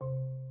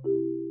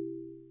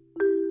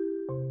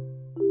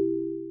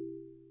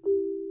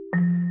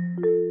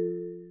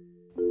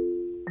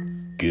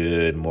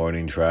Good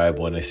morning, tribe.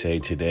 Want to say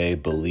today,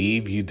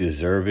 believe you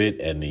deserve it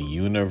and the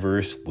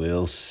universe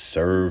will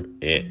serve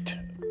it.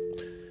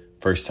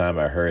 First time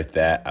I heard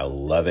that, I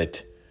love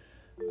it.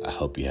 I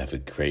hope you have a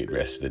great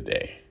rest of the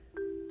day.